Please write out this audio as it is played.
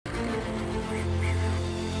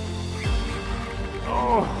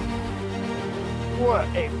Oh, what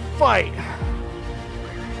a fight.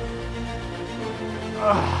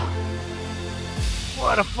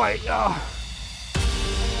 What a fight, y'all.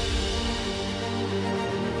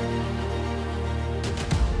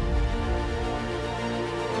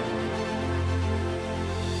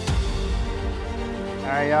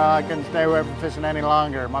 Alright, y'all, I couldn't stay away from fishing any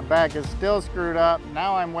longer. My back is still screwed up.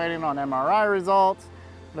 Now I'm waiting on MRI results.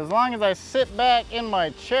 But as long as I sit back in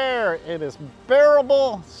my chair, it is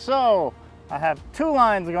bearable. So I have 2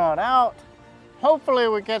 lines going out. Hopefully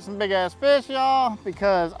we catch some big ass fish, y'all,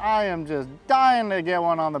 because I am just dying to get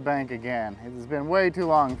one on the bank again. It has been way too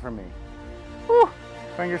long for me. Whew.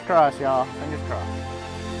 Fingers crossed, y'all. Fingers crossed.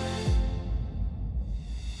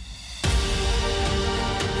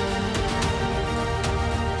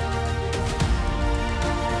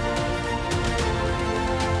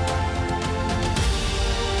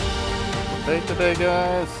 Bait today,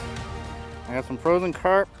 guys. I got some frozen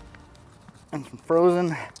carp and some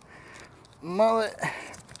frozen mullet,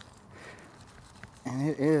 and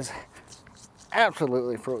it is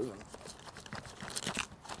absolutely frozen.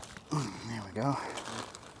 There we go.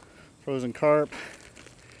 Frozen carp,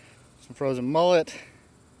 some frozen mullet,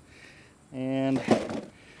 and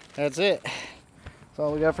that's it. That's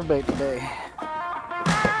all we got for bait today.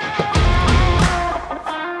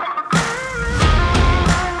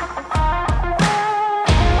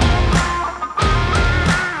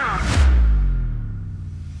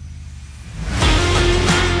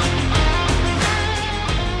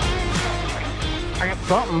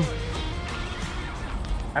 Something.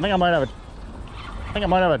 I think I might have a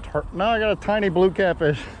no, I got a tiny blue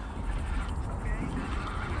catfish.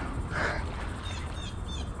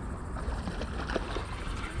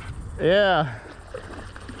 Yeah.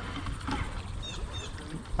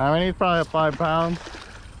 I mean, he's probably 5 pounds.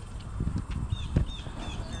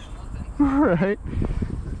 Right.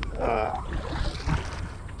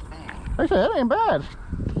 Actually, that ain't bad.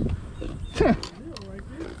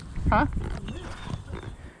 Huh?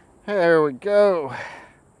 There we go.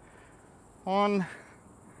 One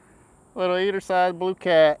little eater-sized blue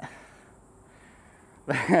cat.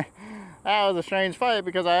 That was a strange fight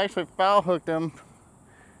because I actually foul hooked him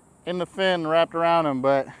in the fin wrapped around him,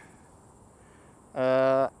 but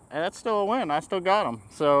and that's still a win. I still got him.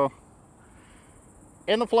 So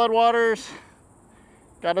in the floodwaters,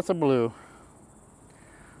 got us a blue.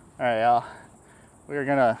 All right, y'all. We're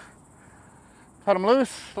gonna cut him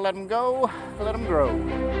loose, let him go, let him grow.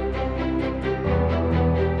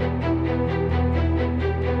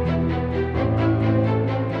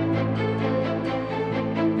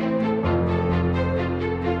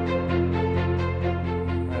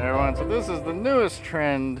 So this is the newest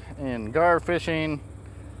trend in gar fishing,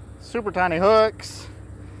 super tiny hooks.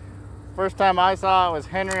 First time I saw it was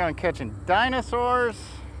Henry on catching dinosaurs.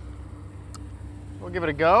 We'll give it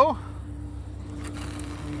a go.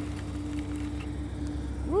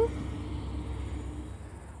 Woo.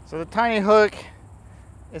 So the tiny hook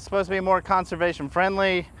is supposed to be more conservation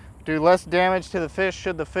friendly, do less damage to the fish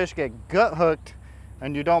should the fish get gut hooked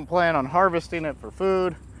and you don't plan on harvesting it for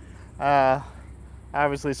food.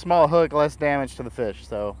 Obviously, small hook, less damage to the fish.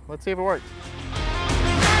 So let's see if it works.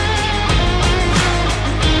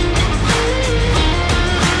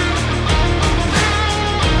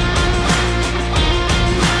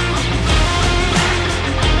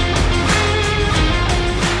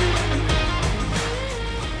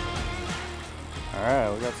 All right,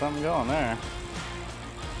 we got something going there.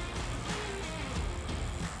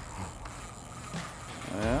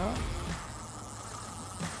 Yeah.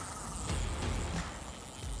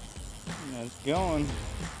 It's going.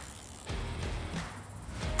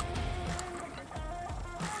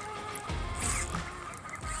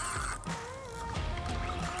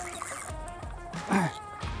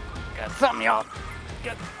 Got something, y'all.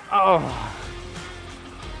 Oh.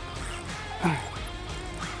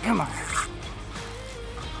 Come on.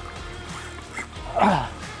 I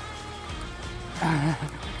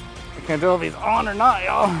can't tell if he's on or not,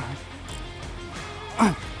 y'all.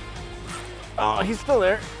 Oh, he's still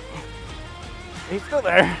there. He's still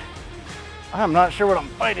there. I'm not sure what I'm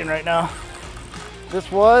fighting right now.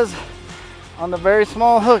 This was on the very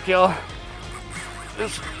small hook, y'all.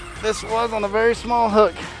 This was on a very small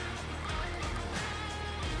hook.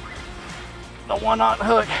 The 1/0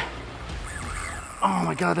 hook. Oh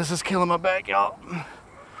my God, this is killing my back, y'all.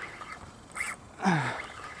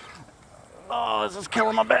 Oh, this is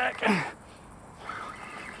killing my back.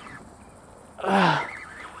 Oh,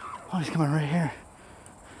 he's coming right here.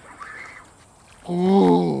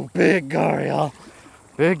 Ooh, big gar, y'all.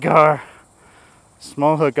 Big gar.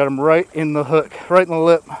 Small hook, got him right in the hook, right in the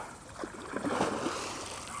lip.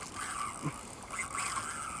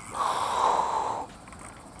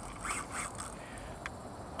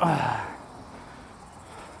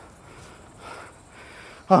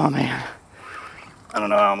 man. I don't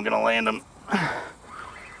know how I'm gonna land him.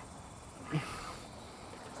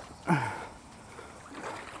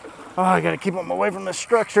 Oh, I gotta keep him away from the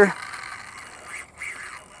structure.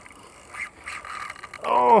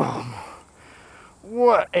 Oh,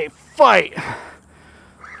 what a fight.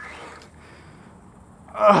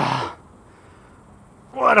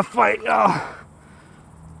 What a fight, y'all.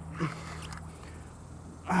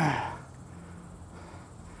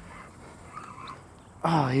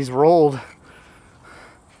 Oh, he's rolled.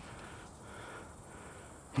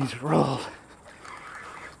 He's rolled.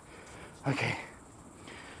 Okay.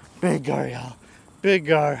 Big gar, y'all. Big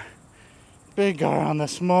gar. Big gar on the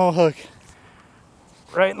small hook.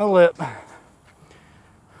 Right in the lip.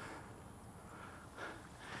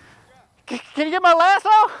 Can you get my lasso?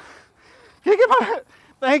 Can you get my...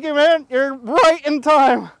 Thank you, man. You're right in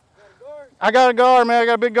time. I got a gar, man. I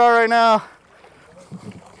got a big gar right now.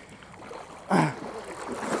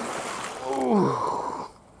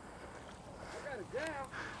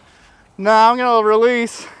 Nah, I'm gonna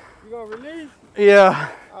release. You gonna release? Yeah.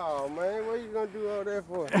 Oh man, what are you gonna do all that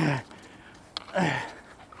for?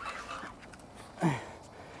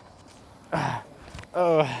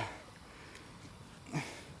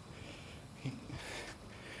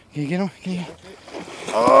 Can you get him? Can you...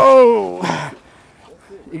 Oh!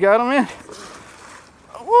 You got him in?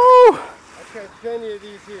 Woo! I catch plenty of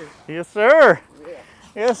these here. Yes, sir. Yeah.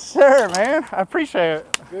 Yes, sir, man. I appreciate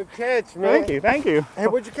it. Good catch, man. Thank you, thank you. Hey,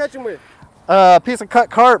 what'd you catch him with? Piece of cut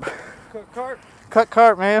carp. Cut carp? Cut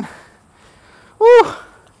carp, man. Woo! Oh,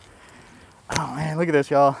 man, look at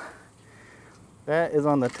this, y'all. That is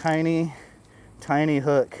on the tiny, tiny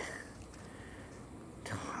hook.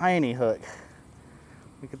 Tiny hook.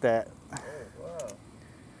 Look at that. Oh, wow.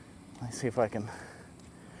 Let me see if I can.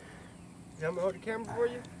 You want me to hold the camera for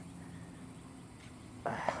you?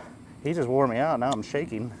 He just wore me out. Now I'm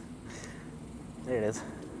shaking. There it is.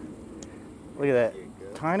 Look at that.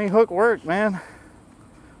 Tiny hook work, man.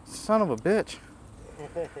 Son of a bitch.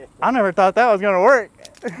 I never thought that was going to work.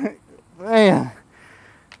 Man.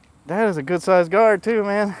 That is a good sized guard too,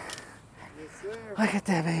 man. Yes, sir. Look at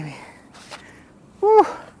that baby. Woo.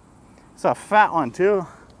 It's a fat one too.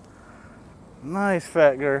 Nice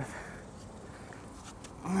fat girth.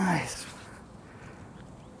 Nice.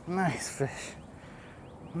 Nice fish.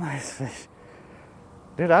 Nice fish.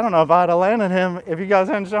 Dude, I don't know if I'd have landed him if you guys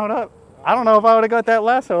hadn't shown up. I don't know if I would have got that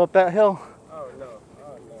lasso up that hill. Oh no,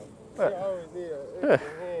 oh no. But, You always need an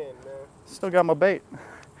extra hand, man. Still got my bait.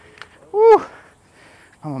 Woo!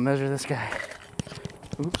 I'm gonna measure this guy.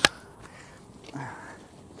 Oops.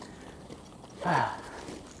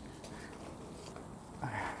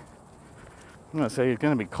 I'm gonna say he's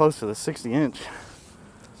gonna be close to the 60-inch.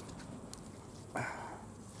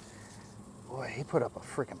 Boy, he put up a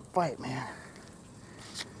freaking fight, man.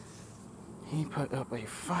 He put up a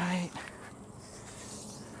fight.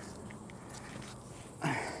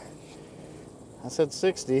 I said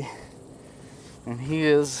 60, and he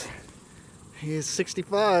is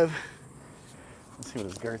 65. Let's see what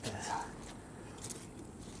his girth is.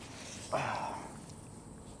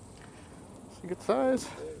 It's a good size.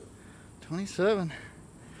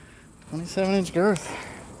 27-inch girth.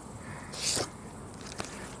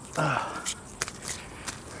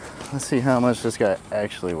 Let's see how much this guy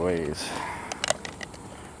actually weighs.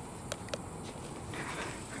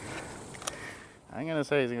 I'm gonna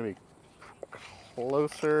say he's gonna be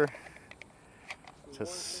closer to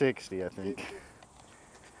 60, I think.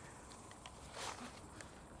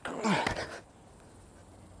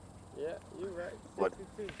 Yeah, you're right. What?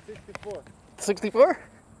 64. 64?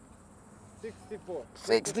 64.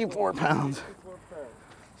 64 pounds. 64 pounds.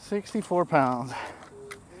 64 pounds.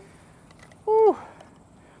 Woo.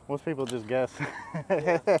 Most people just guess.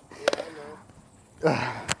 Yeah,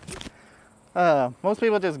 I know. Most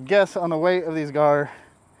people just guess on the weight of these gar.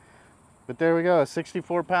 But there we go,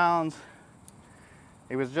 64 pounds.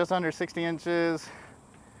 It was just under 60 inches,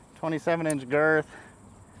 27-inch girth.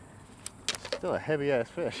 Still a heavy ass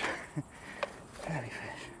fish. Heavy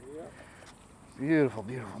fish. Yep. Beautiful,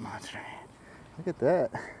 beautiful monster. Look at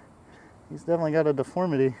that. He's definitely got a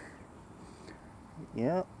deformity.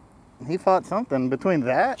 Yep. He fought something between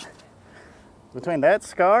that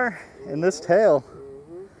scar and this tail.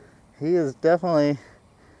 He is definitely,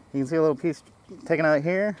 you can see a little piece taken out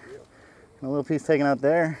here and a little piece taken out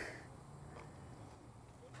there.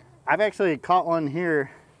 I've actually caught one here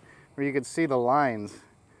where you could see the lines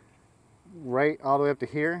right all the way up to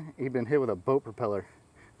here. He'd been hit with a boat propeller,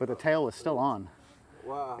 but the tail was still on.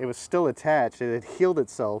 Wow. It was still attached. It had healed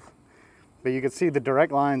itself, but you could see the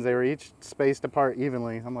direct lines. They were each spaced apart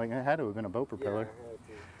evenly. I'm like, it had to have been a boat propeller.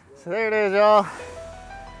 Yeah. So there it is, y'all.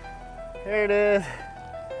 There it is.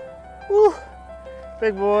 Woo,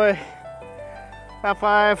 big boy. About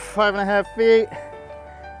 5.5 feet.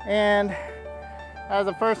 And that was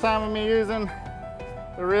the first time of me using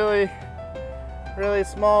the really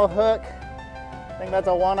small hook. I think that's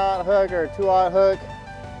a 1/0 hook or a 2/0 hook.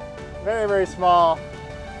 Very, very small.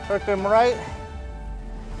 Hooked him right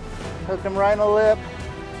in the lip.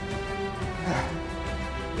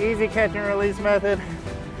 Easy catch and release method.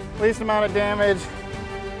 Least amount of damage.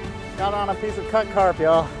 Got on a piece of cut carp,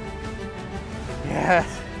 y'all.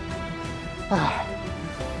 Yes.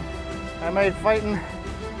 I made fighting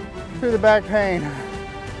through the back pain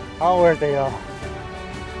all worth it, y'all.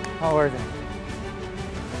 All worth it.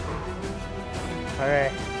 All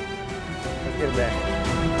right, let's get it back.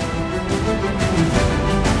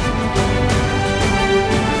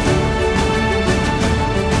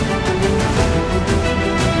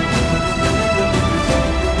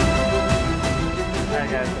 Alright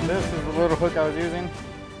guys, so this is the little hook I was using.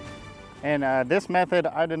 And this method,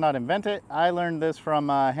 I did not invent it. I learned this from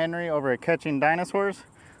Henry over at Catching Dinosaurs.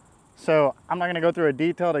 So I'm not gonna go through a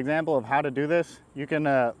detailed example of how to do this. You can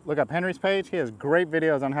look up Henry's page. He has great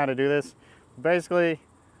videos on how to do this. Basically,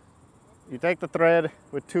 you take the thread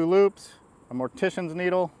with 2 loops, a mortician's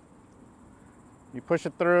needle, you push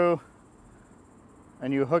it through,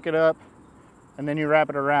 and you hook it up, and then you wrap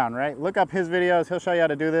it around, right? Look up his videos, he'll show you how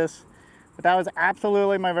to do this. But that was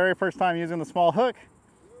absolutely my very first time using the small hook,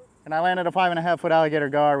 and I landed a 5.5 foot alligator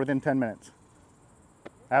gar within 10 minutes.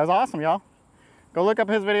 That was awesome, y'all. Go look up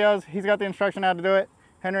his videos. He's got the instruction how to do it.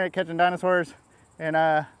 Henry at Catching Dinosaurs, and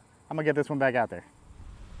I'm gonna get this one back out there.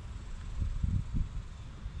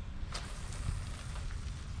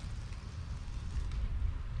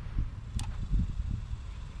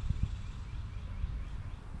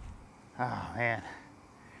 Oh man,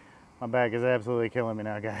 my back is absolutely killing me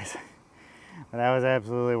now, guys. But that was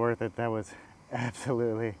absolutely worth it. That was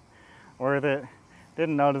absolutely worth it.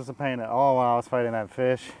 Didn't notice the pain at all while I was fighting that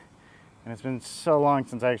fish. And it's been so long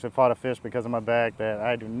since I actually fought a fish because of my back that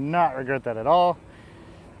I do not regret that at all.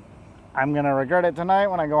 I'm gonna regret it tonight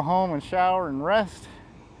when I go home and shower and rest.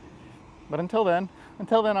 But until then, I'm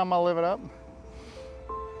gonna live it up.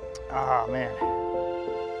 Oh man.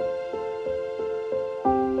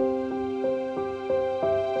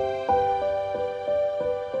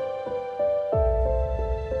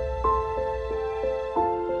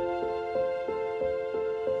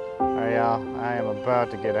 I am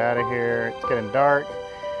about to get out of here. It's getting dark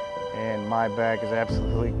and my back is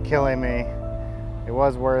absolutely killing me. It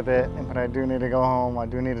was worth it, but I do need to go home. I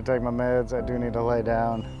do need to take my meds. I do need to lay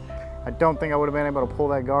down. I don't think I would have been able to pull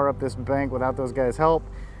that gar up this bank without those guys' help.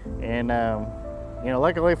 And you know,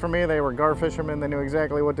 luckily for me, they were gar fishermen. They knew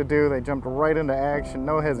exactly what to do. They jumped right into action,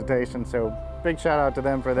 no hesitation. So big shout out to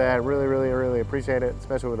them for that. Really appreciate it,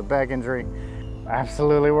 especially with a back injury.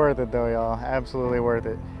 Absolutely worth it though, y'all. Absolutely worth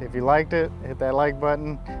it. If you liked it, hit that like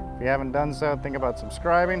button. If you haven't done so, think about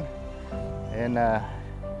subscribing. And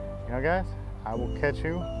you know guys, I will catch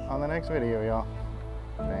you on the next video, y'all.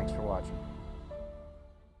 Thanks for watching.